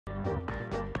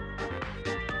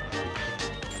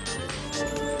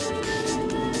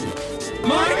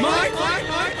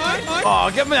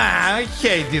Oh, get me! I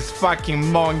hate this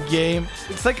fucking monk game.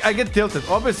 It's like I get tilted.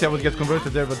 Obviously, I would get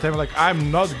converted there, but I'm like,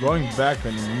 I'm not going back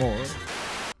anymore.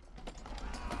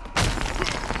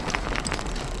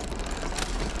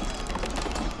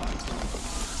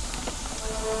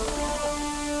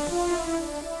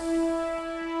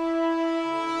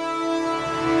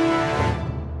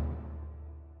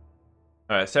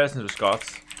 Alright, Saracens vs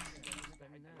Goths.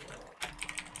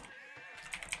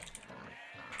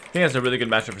 I think that's a really good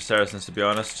matchup for Saracens, to be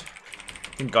honest.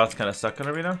 I think Goths kind of suck in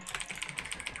arena.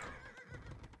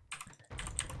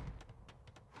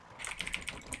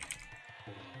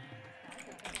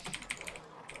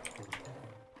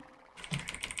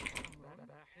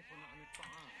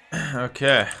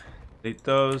 Okay, delete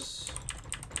those.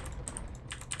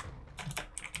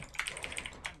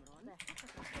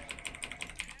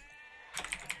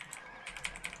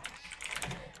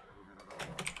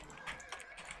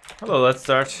 Hello, let's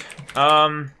start. How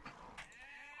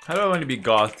do I want to be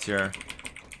Goths here?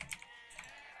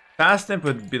 Fast imp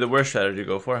would be the worst strategy to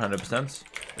go for, 100%.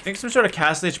 I think some sort of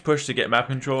castle age push to get map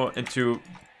control into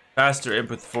faster imp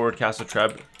with forward castle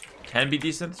trap can be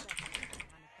decent.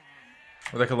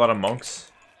 With like a lot of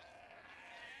monks.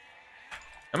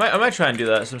 I might try and do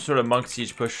that. Some sort of monk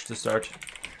siege push to start.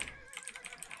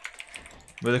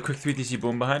 With a quick 3TC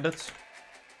boom behind it.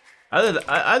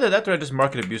 Either that or I just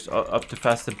market abuse up to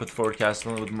fast imp with forward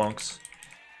castle with monks.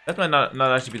 That might not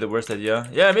actually be the worst idea.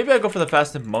 Yeah, maybe I go for the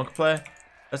fast imp monk play.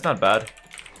 That's not bad.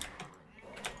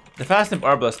 The fast imp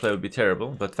Arbalest play would be terrible,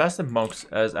 but fast imp monks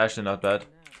is actually not bad.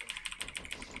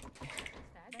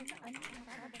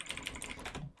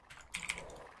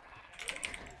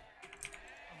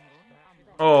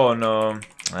 Oh no.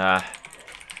 Ah.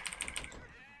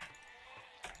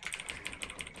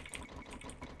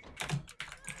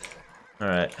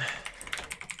 Alright.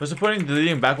 What's the point of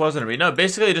deleting back walls in arena?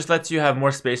 Basically, it just lets you have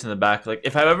more space in the back. Like,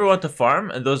 if I ever want to farm,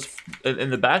 and those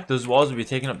in the back, those walls would be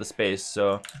taking up the space.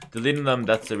 So, deleting them,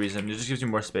 that's the reason. It just gives you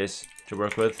more space to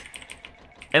work with.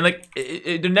 And, like,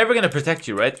 they're never going to protect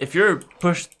you, right? If you're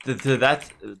pushed to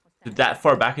that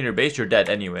far back in your base, you're dead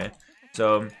anyway.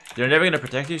 So, they're never going to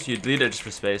protect you, so you delete it just for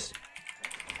space.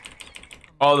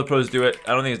 All the pros do it.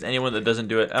 I don't think there's anyone that doesn't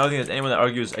do it. I don't think there's anyone that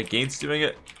argues against doing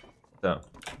it. So,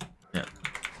 yeah.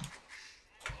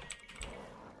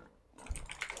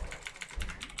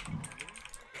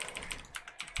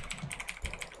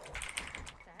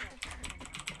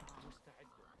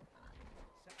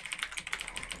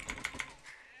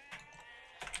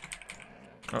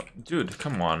 Oh, dude,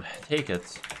 come on. Take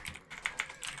it.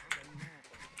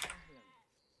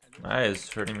 My eye is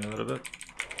hurting me a little bit.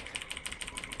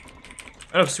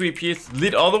 Oh, sweet Pete.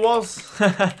 Delete all the walls?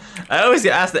 I always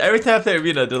get asked that every time I play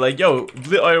arena. They're like, yo,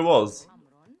 delete all your walls.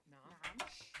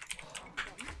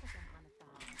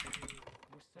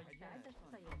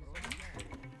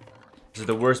 This is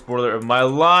the worst border of my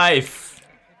life.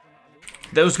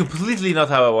 That was completely not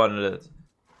how I wanted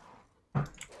it.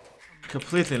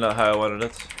 Completely not how I wanted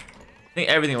it. I think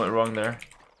everything went wrong there.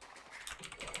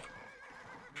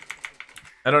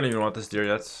 I don't even want this deer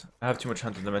yet. I have too much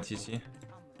hunted in my TC.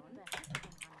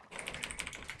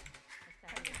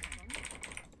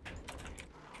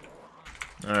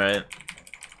 Alright.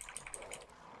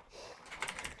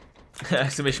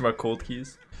 Exclamation mark cold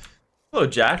keys. Hello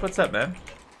Jack, what's up, man?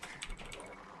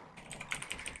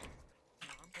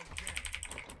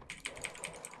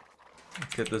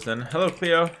 Let's get this in. Hello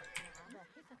Cleo.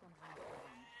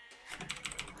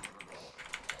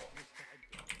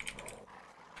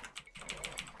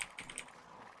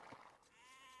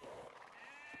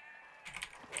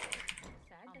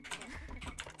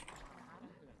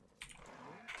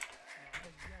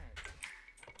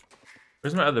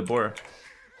 Where's my other boar?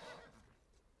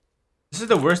 This is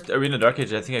the worst arena dark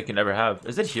age I think I can ever have.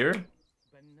 Is it here?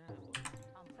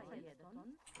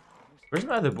 Where's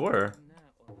my other boar?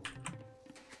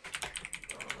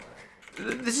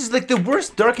 This is like the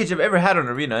worst dark age I've ever had on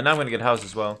arena, and now I'm gonna get housed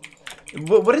as well.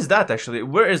 What is that actually?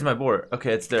 Where is my boar?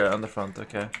 Okay, it's there on the front.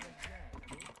 Okay.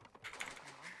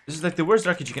 This is like the worst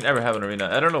dark age you can ever have on arena.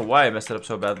 I don't know why I messed it up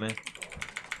so badly.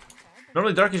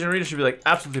 Normally dark age in arena should be like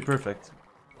absolutely perfect.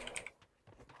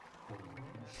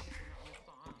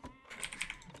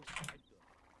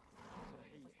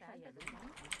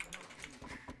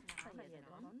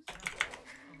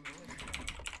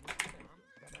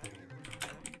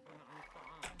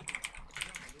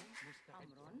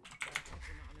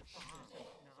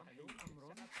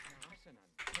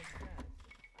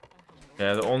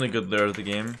 Yeah, the only good layer of the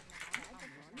game.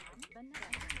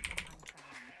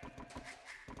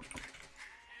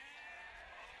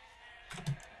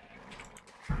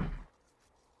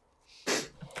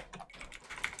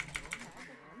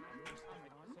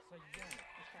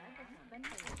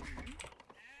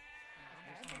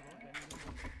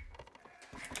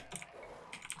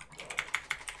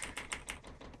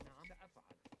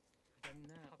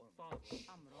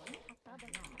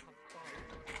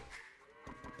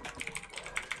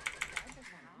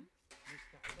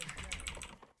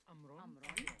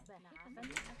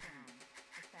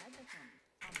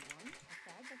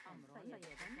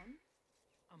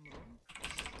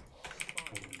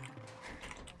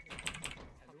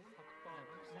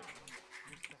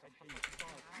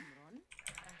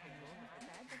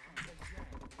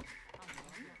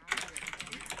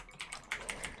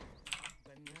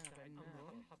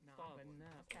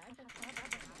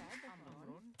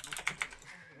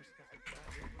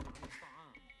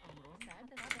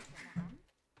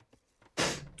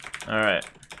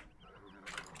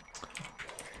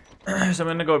 So I'm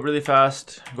gonna go really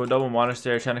fast, go double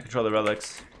monastery, trying to control the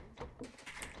relics.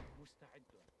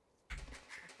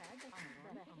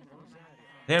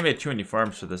 I think I made too many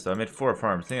farms for this though. I made 4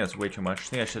 farms. I think that's way too much. I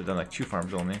think I should have done like 2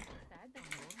 farms only.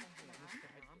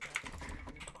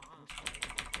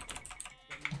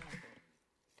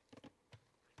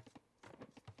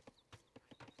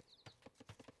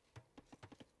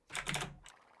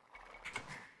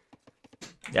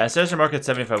 Yeah, Saracen market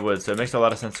 75 wood, so it makes a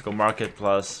lot of sense to go market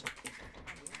plus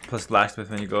blacksmith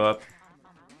when you go up.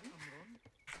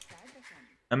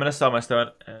 I'm gonna sell my stone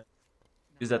and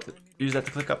use that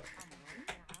to click up.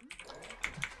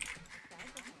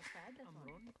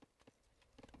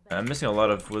 I'm missing a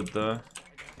lot of wood though.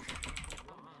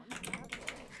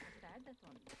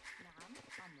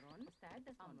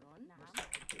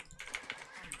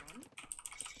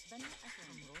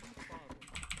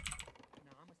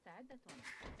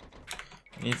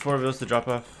 Need 4 of those to drop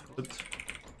off wood.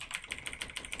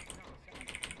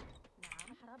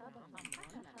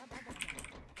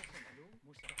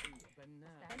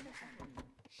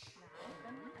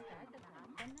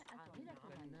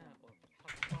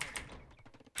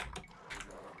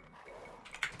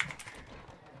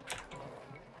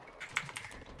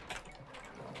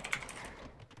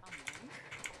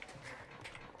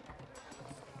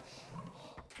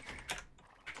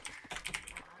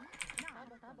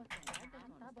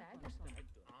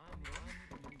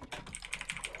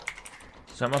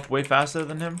 So I'm up way faster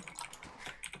than him.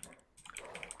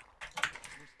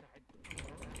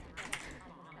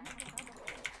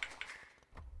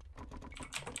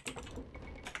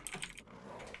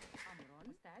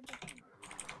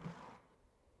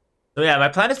 So yeah, my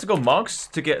plan is to go monks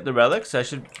to get the relics. I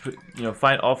should,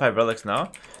 find all 5 relics now.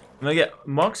 I'm gonna get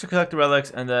monks to collect the relics,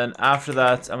 and then after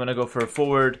that, I'm gonna go for a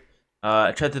forward.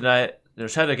 Try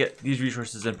to get these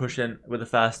resources and push in with a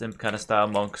fast imp kind of style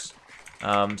monks.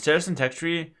 Saracen tech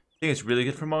tree, I think it's really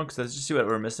good for monks. Let's just see what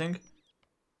we're missing.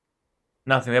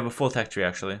 Nothing. We have a full tech tree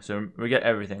actually, so we get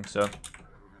everything. So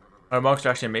our monks are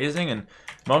actually amazing, and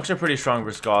monks are pretty strong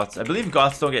versus Goths. I believe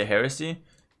Goths don't get heresy.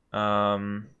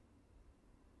 Goth.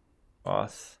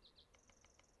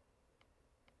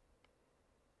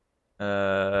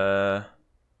 Yeah,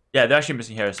 they're actually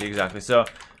missing heresy exactly. So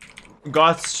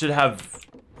Goths should have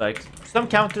like some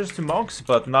counters to monks,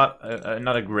 but not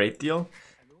a great deal.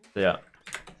 So yeah.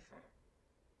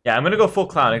 Yeah, I'm gonna go full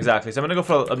clown, exactly. So I'm gonna go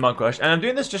for a monk rush. And I'm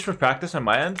doing this just for practice on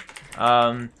my end.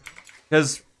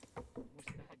 Because,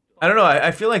 I don't know, I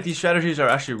feel like these strategies are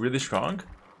actually really strong.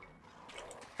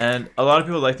 And a lot of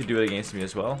people like to do it against me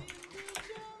as well.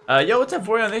 Yo, what's up,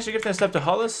 Vorion? Thanks for gifting a step to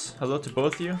Hollis. Hello to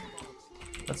both of you.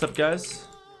 What's up, guys?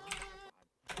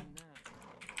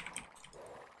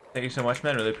 Thank you so much,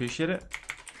 man. Really appreciate it.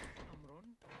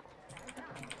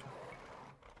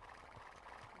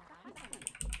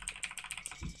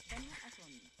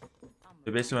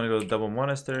 We basically want to go double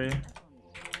monastery.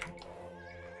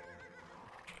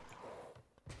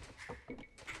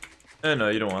 No,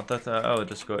 you don't want that. I'll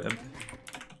just go imp.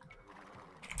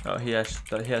 Oh, he has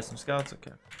some scouts.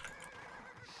 Okay.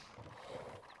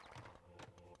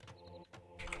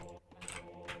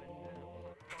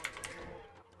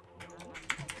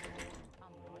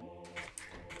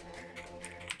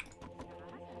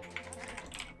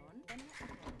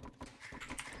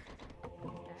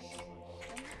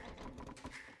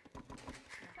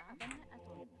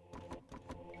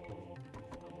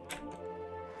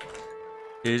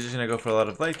 He's just gonna go for a lot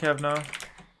of light cav now.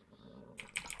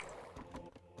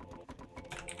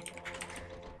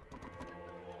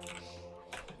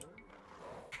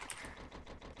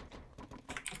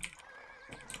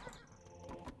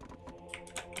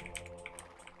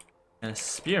 And a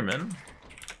spearman.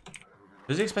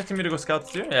 Was he expecting me to go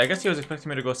scouts too? Yeah, I guess he was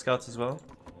expecting me to go scouts as well.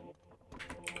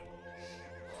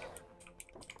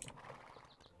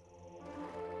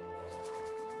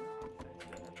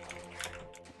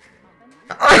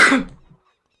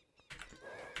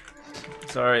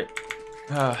 Sorry.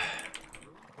 Okay,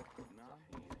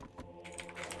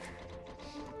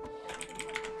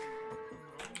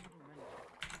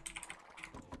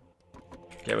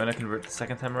 I'm gonna convert the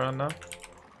second time around now.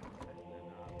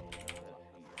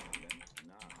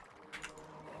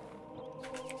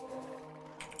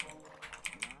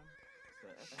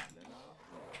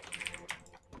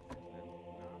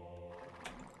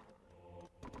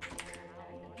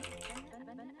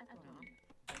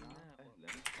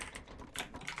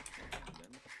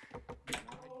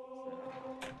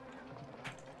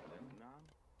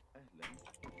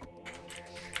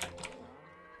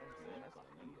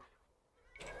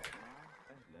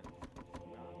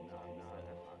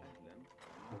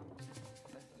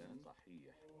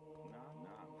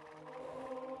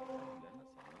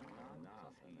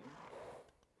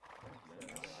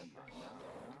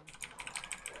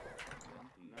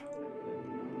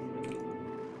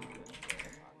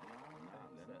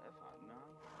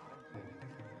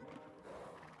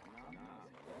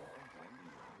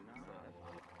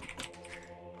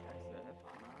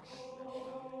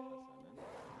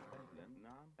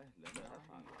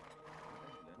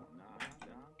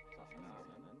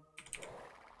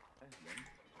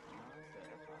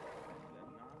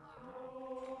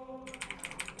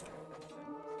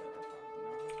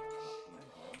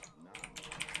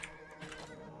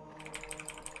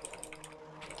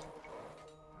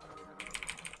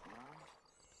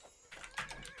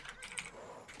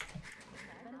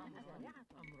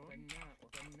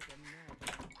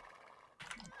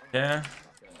 Yeah.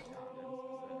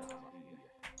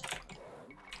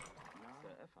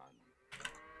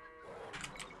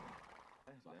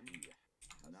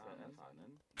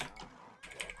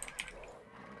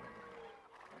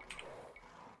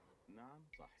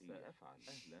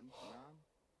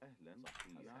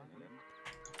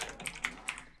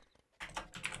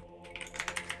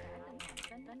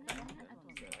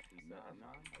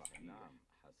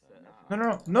 No,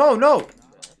 no, no, no, no!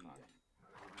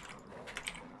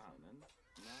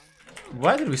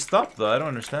 Why did we stop though? I don't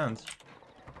understand.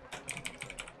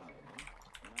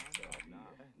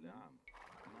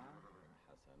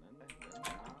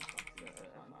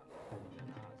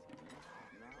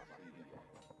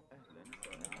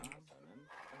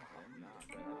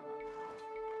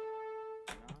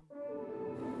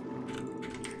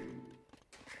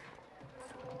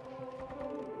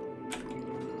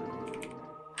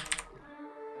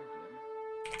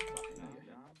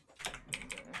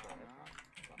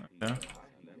 Yeah.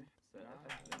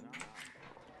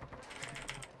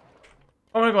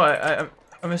 Oh my god,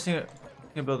 I'm missing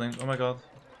a building. Oh my god.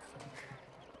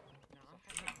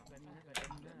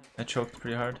 I choked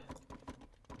pretty hard.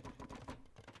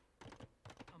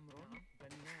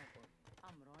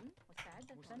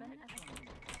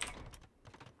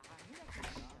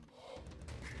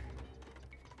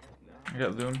 I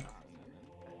got Loom.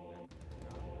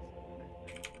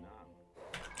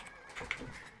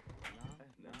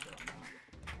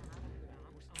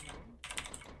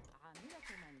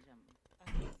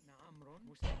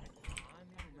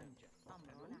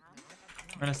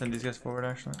 I'm gonna send these guys forward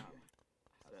actually.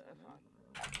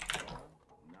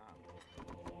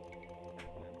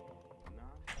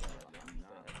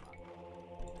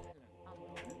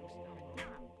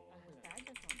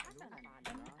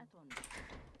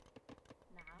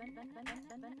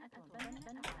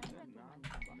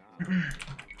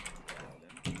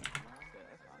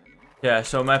 Yeah,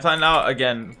 so my plan now,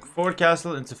 again, forward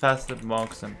castle into fasted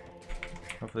monks, and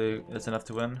hopefully that's enough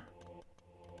to win.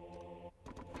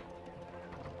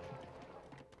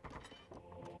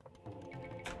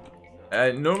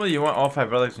 Normally you want all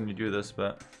 5 relics when you do this,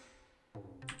 but...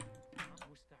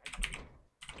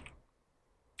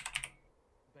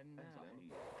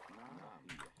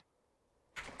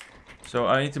 So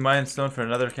I need to mine stone for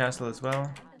another castle as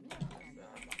well.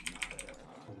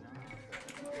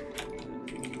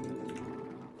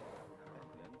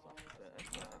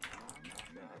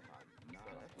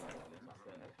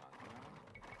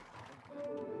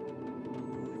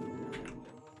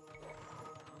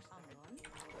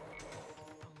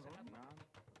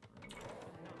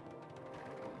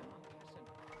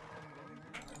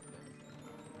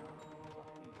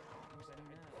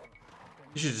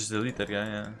 You should just delete that guy,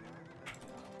 yeah.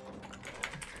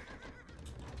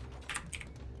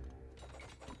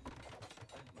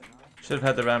 Should have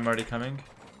had the ram already coming.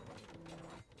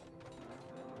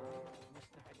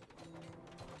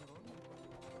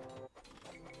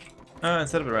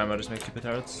 Instead of a ram, I'll just make 2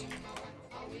 petards.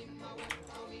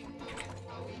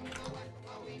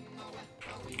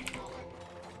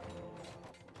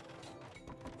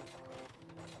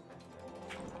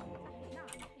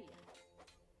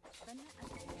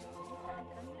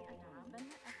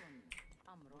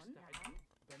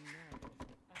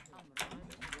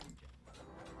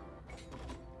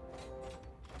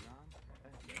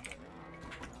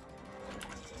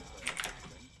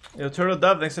 Yo, Turtle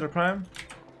Dove, thanks to the Prime.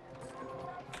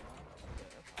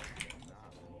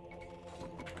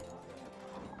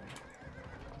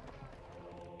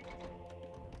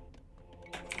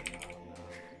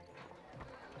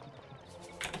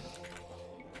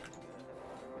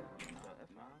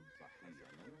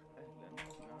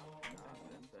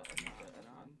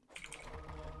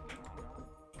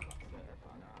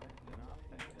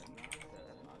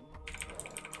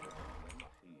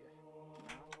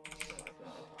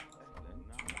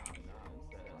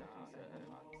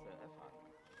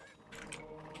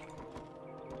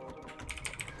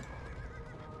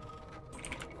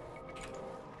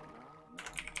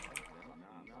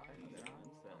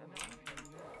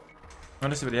 I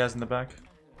want to see what he has in the back.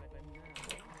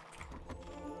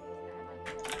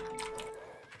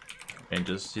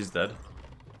 Ranges, he's dead.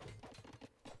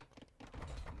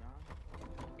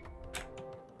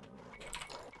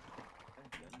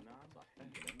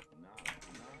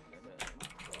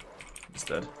 He's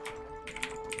dead.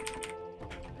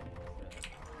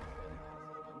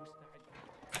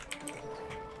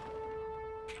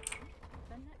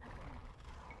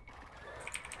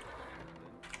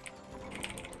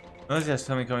 Unless he has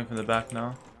something coming from the back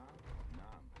now.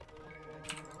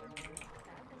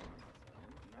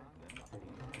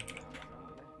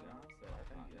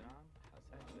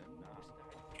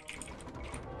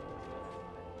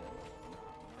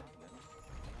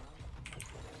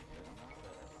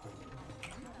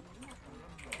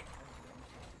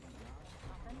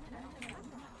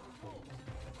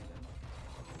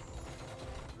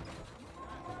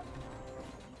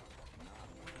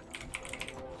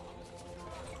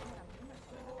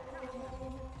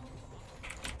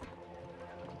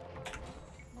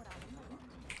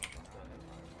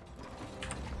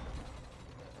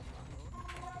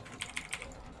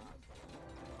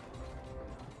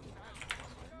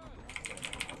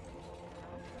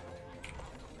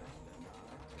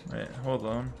 Wait, hold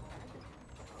on.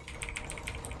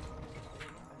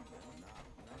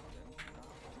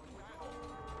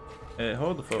 Hey,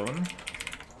 hold the phone.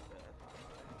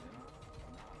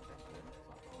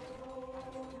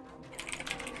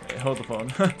 Hey, hold the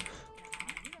phone.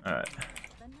 Alright.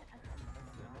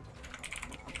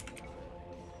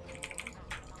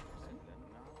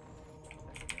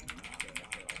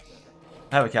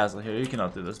 I have a castle here. You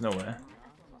cannot do this. No way.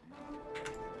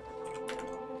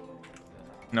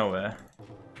 No way.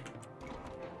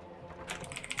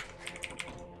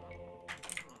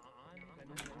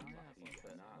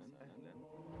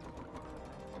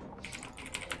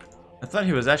 I thought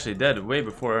he was actually dead way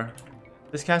before.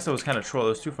 This castle was kind of troll. It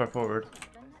was too far forward.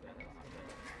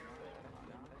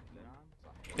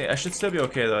 Okay, I should still be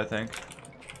okay though, I think.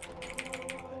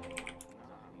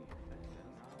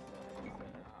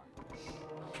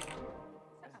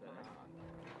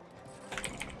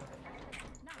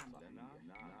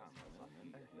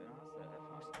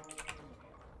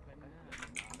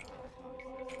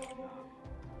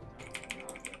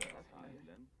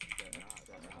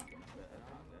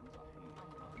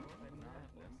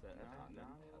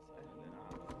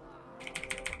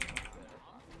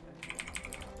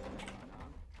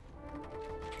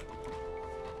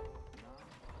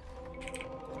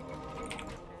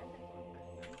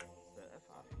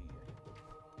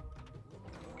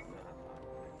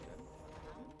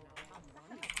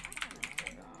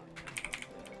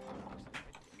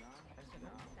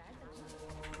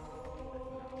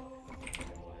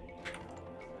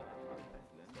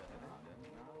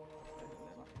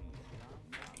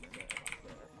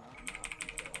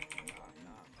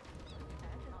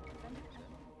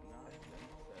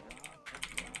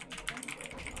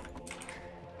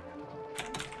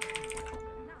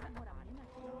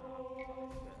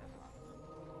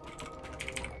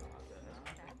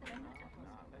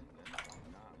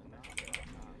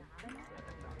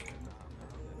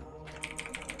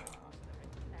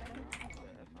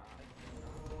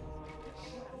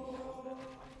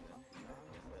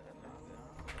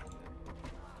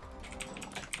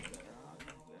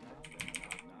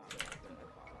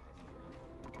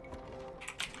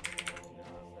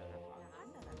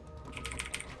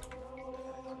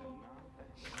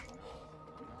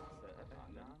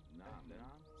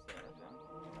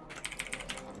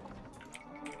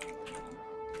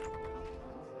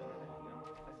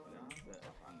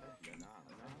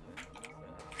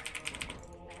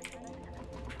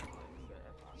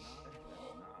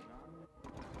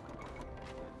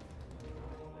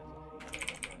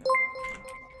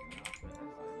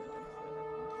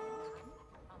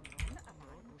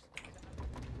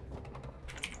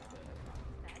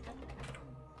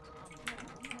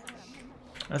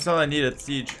 That's all I need at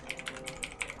siege.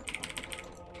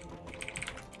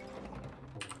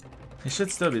 He should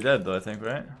still be dead though, I think,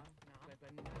 right?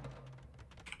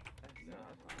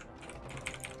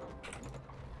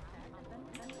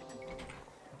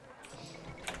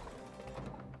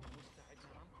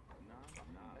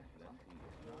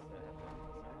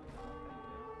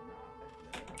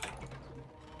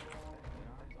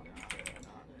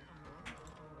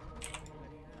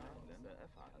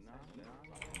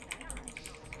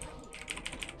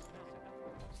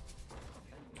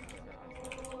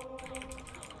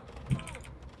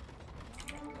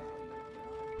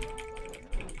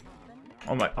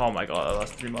 Oh my god, I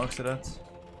lost 3 marks to that.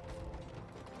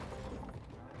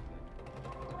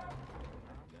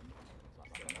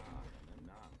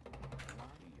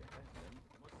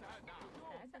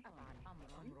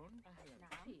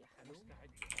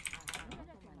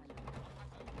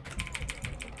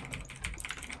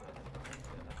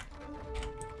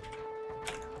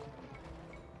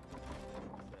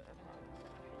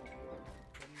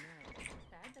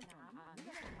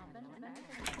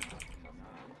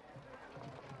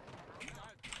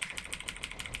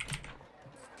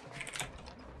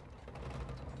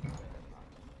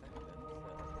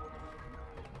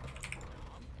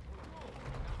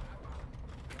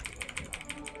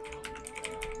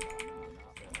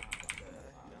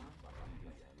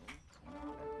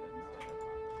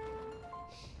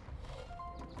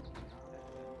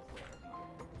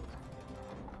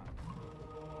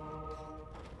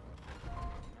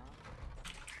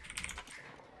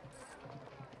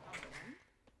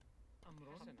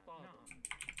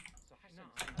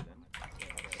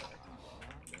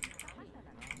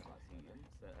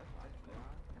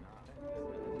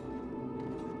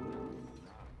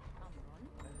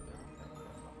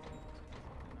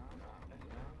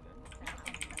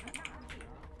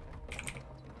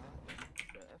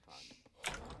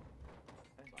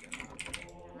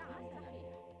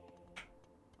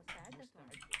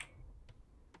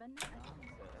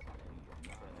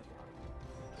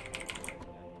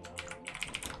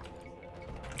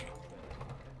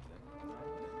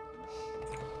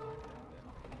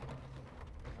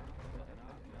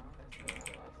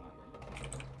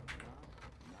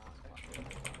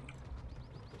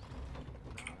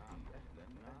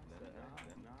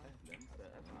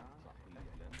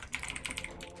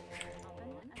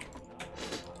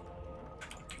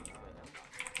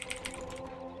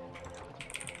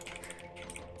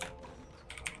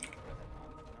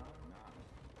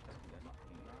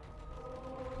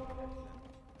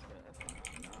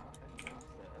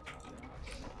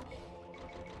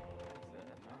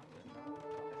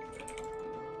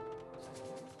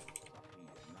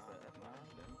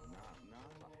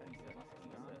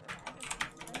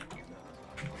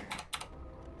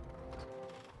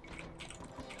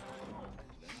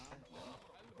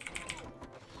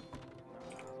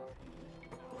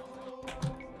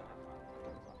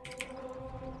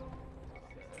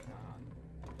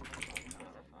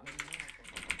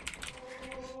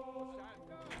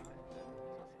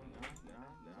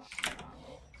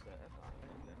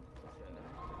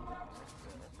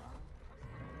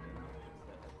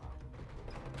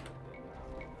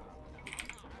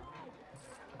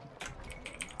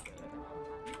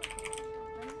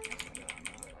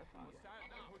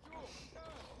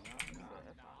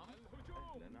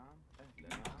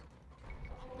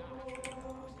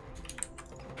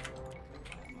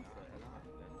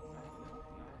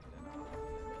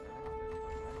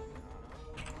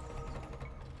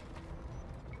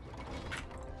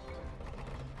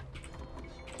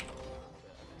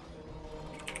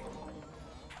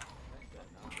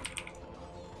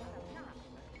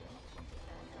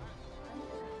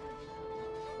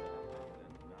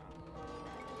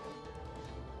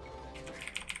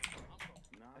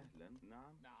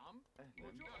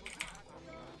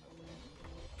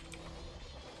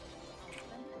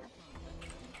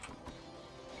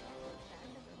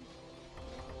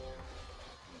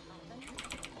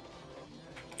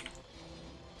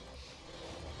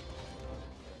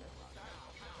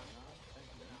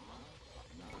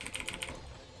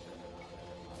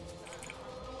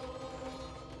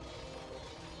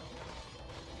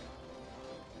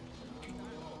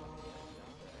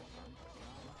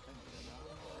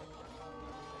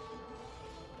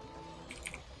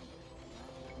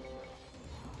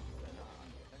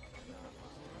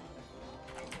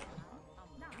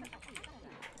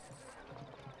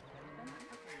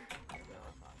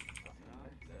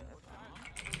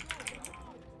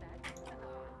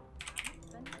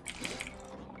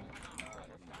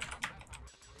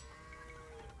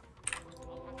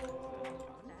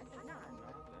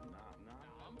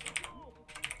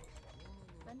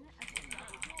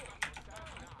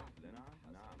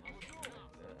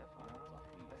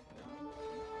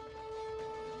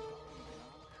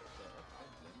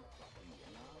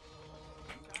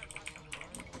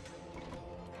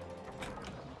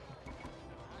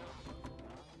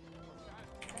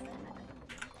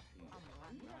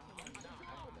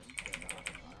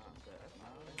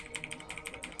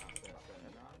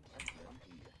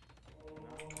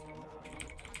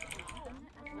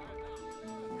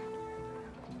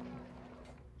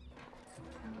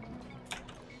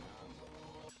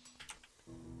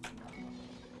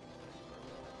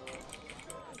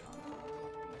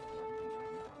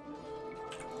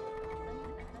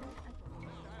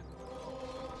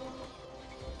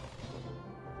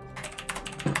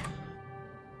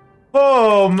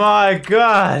 Oh my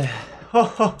god! Ho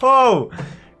ho ho!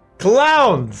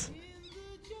 Clowns!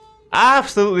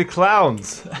 Absolutely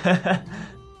clowns!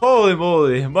 Holy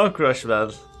moly, Monk Rush,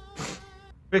 man.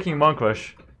 Freaking Monk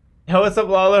Rush. Yo, what's up,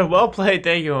 Lawler? Well played,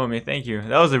 thank you, homie, thank you.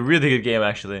 That was a really good game,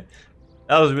 actually.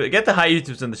 That was really... Get the high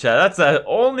YouTubes in the chat. That's the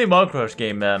only Monk Rush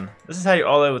game, man. This is how you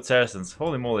all out with Saracens.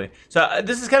 Holy moly. So,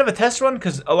 this is kind of a test run,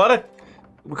 because a lot of...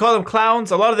 We call them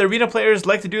clowns. A lot of the arena players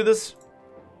like to do this.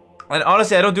 And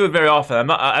honestly, I don't do it very often.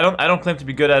 I don't claim to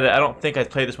be good at it. I don't think I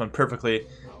played this one perfectly.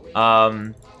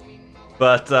 But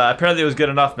apparently it was good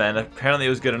enough, man. Apparently it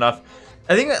was good enough.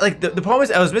 I think like the problem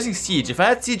is I was missing siege. If I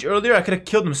had siege earlier, I could have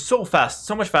killed them so fast,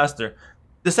 so much faster.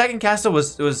 The second castle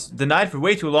was denied for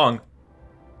way too long.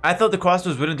 I thought the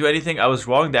crossbows wouldn't do anything. I was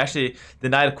wrong. They actually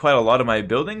denied quite a lot of my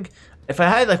building. If I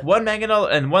had like one mangonel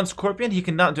and one scorpion, he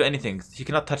cannot do anything. He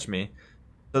cannot touch me.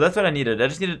 So that's what I needed. I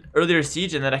just needed earlier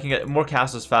siege, and then I can get more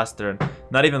castles faster and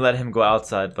not even let him go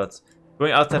outside. But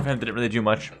going outside for him didn't really do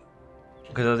much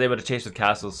because I was able to chase with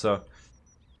castles. So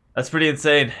that's pretty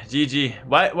insane. GG.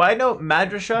 Why no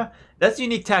Madrasha? That's a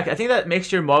unique tack. I think that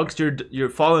makes your monks, your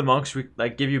fallen monks,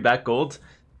 like give you back gold.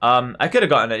 I could have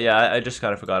gotten it. Yeah, I just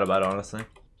kind of forgot about it, honestly.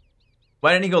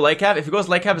 Why didn't he go light cap? If he goes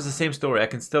light cap, it's the same story. I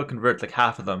can still convert like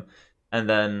half of them, and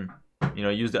then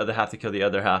use the other half to kill the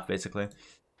other half, basically.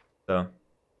 So.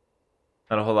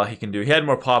 Not a whole lot he can do. He had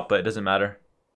more pop, but it doesn't matter.